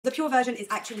The pure version is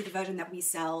actually the version that we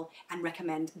sell and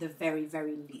recommend the very,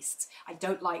 very least. I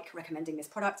don't like recommending this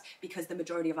product because the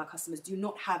majority of our customers do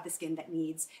not have the skin that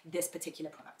needs this particular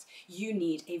product. You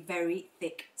need a very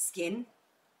thick skin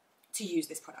to use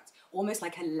this product, almost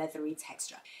like a leathery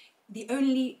texture. The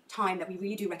only time that we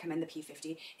really do recommend the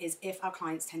P50 is if our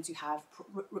clients tend to have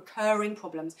recurring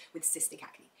problems with cystic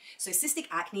acne. So cystic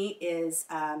acne is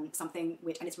something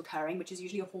which, and it's recurring, which is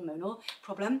usually a hormonal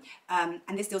problem. And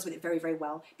this deals with it very, very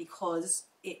well because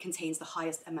it contains the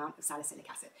highest amount of salicylic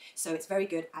acid. So it's very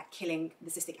good at killing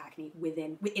the cystic acne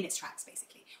within its tracks,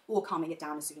 basically, or calming it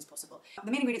down as soon as possible.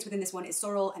 The main ingredients within this one is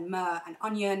sorrel and myrrh and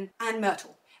onion and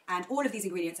myrtle. And all of these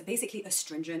ingredients are basically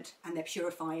astringent and they're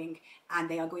purifying, and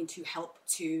they are going to help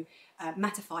to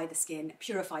mattify the skin,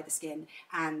 purify the skin,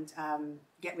 and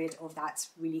get rid of that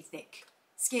really thick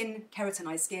skin,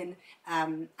 keratinized skin,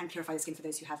 and purify the skin for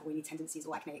those who have oily tendencies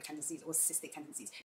or acneic tendencies or cystic tendencies.